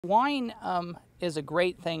Wine is a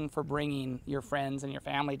great thing for bringing your friends and your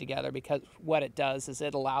family together, because what it does is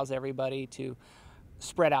it allows everybody to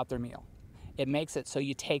spread out their meal. It makes it so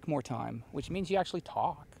you take more time, which means you actually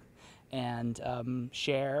talk and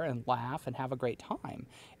share and laugh and have a great time.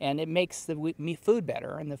 And it makes the food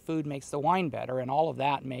better, and the food makes the wine better, and all of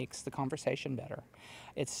that makes the conversation better.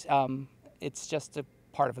 It's just a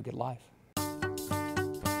part of a good life.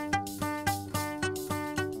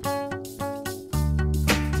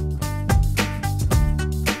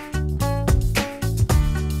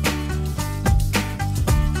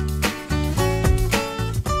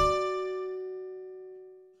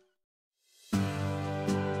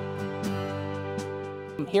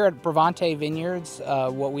 Here at Bravante Vineyards,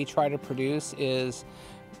 what we try to produce is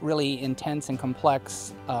really intense and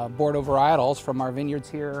complex Bordeaux varietals from our vineyards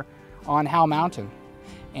here on Howell Mountain,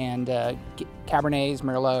 and Cabernets,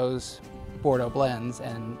 Merlots, Bordeaux blends,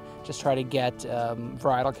 and just try to get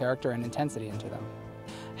varietal character and intensity into them.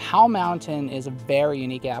 Howell Mountain is a very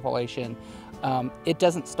unique appellation. It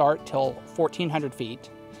doesn't start till 1,400 feet.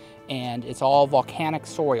 And it's all volcanic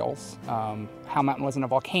soils. Howell Mountain wasn't a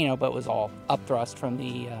volcano, but it was all upthrust from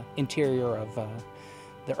the interior of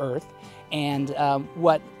the earth. And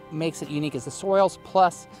what makes it unique is the soils,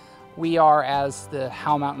 plus we are, as the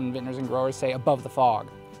Howell Mountain vintners and growers say, above the fog.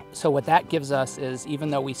 So what that gives us is, even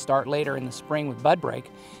though we start later in the spring with bud break,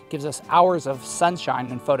 gives us hours of sunshine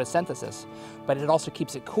and photosynthesis, but it also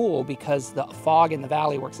keeps it cool because the fog in the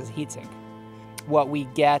valley works as a heat sink. What we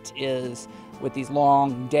get is, with these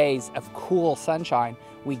long days of cool sunshine,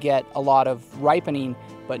 we get a lot of ripening,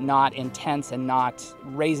 but not intense and not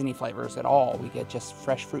raisiny flavors at all. We get just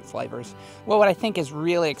fresh fruit flavors. Well, what I think is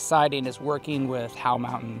really exciting is working with Howell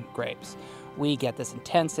Mountain grapes. We get this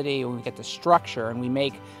intensity, we get the structure, and we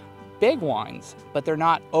make big wines, but they're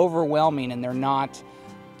not overwhelming and they're not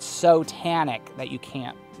so tannic that you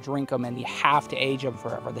can't drink them and you have to age them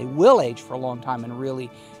forever. They will age for a long time and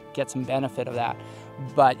really get some benefit of that.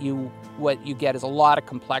 But what you get is a lot of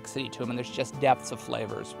complexity to them, and there's just depths of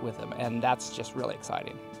flavors with them, and that's just really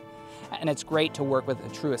exciting. And it's great to work with a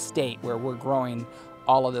true estate where we're growing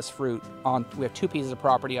all of this fruit on. We have 2 pieces of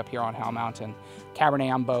property up here on Howell Mountain,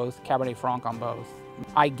 Cabernet on both, Cabernet Franc on both.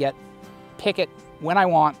 I pick it when I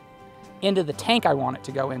want, into the tank I want it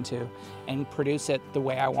to go into, and produce it the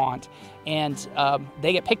way I want. And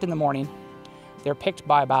they get picked in the morning. They're picked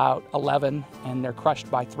by about 11 and they're crushed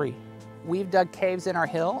by 3. We've dug caves in our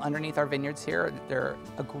hill underneath our vineyards here. They're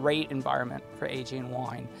a great environment for aging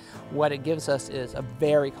wine. What it gives us is a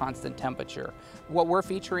very constant temperature. What we're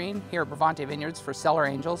featuring here at Bravante Vineyards for Cellar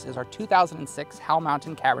Angels is our 2006 Howell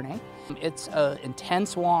Mountain Cabernet. It's an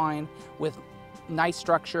intense wine with nice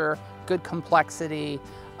structure, good complexity.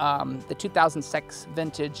 The 2006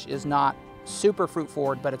 vintage is not super fruit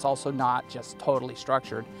forward, but it's also not just totally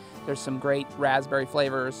structured. There's some great raspberry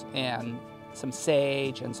flavors and some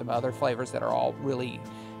sage and some other flavors that are all really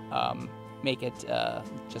make it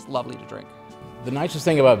just lovely to drink. The nicest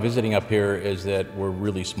thing about visiting up here is that we're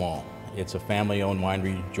really small. It's a family-owned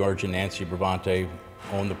winery. George and Nancy Bravante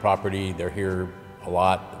own the property. They're here a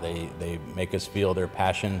lot. They make us feel their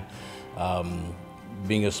passion.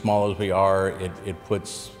 Being as small as we are, it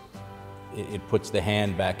puts the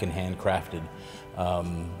hand back in handcrafted.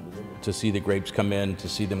 To see the grapes come in, to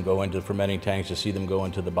see them go into the fermenting tanks, to see them go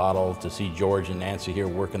into the bottle, to see George and Nancy here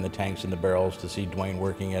working the tanks and the barrels, to see Duane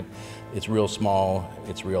working it. It's real small,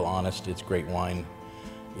 it's real honest, it's great wine.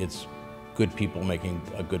 It's good people making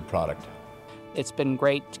a good product. It's been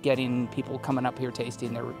great getting people coming up here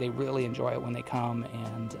tasting. They really enjoy it when they come,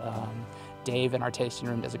 and Dave in our tasting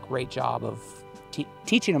room does a great job of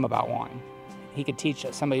teaching them about wine. He could teach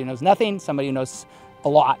somebody who knows nothing, somebody who knows a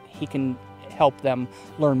lot. He can help them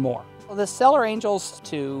learn more. Well, the Cellar Angels,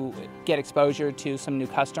 to get exposure to some new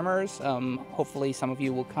customers. Hopefully some of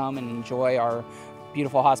you will come and enjoy our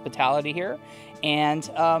beautiful hospitality here, and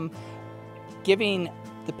giving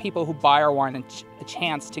the people who buy our wine a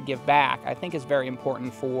chance to give back, I think, is very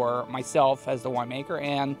important for myself as the winemaker,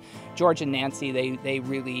 and George and Nancy. They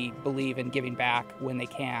really believe in giving back when they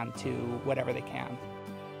can to whatever they can.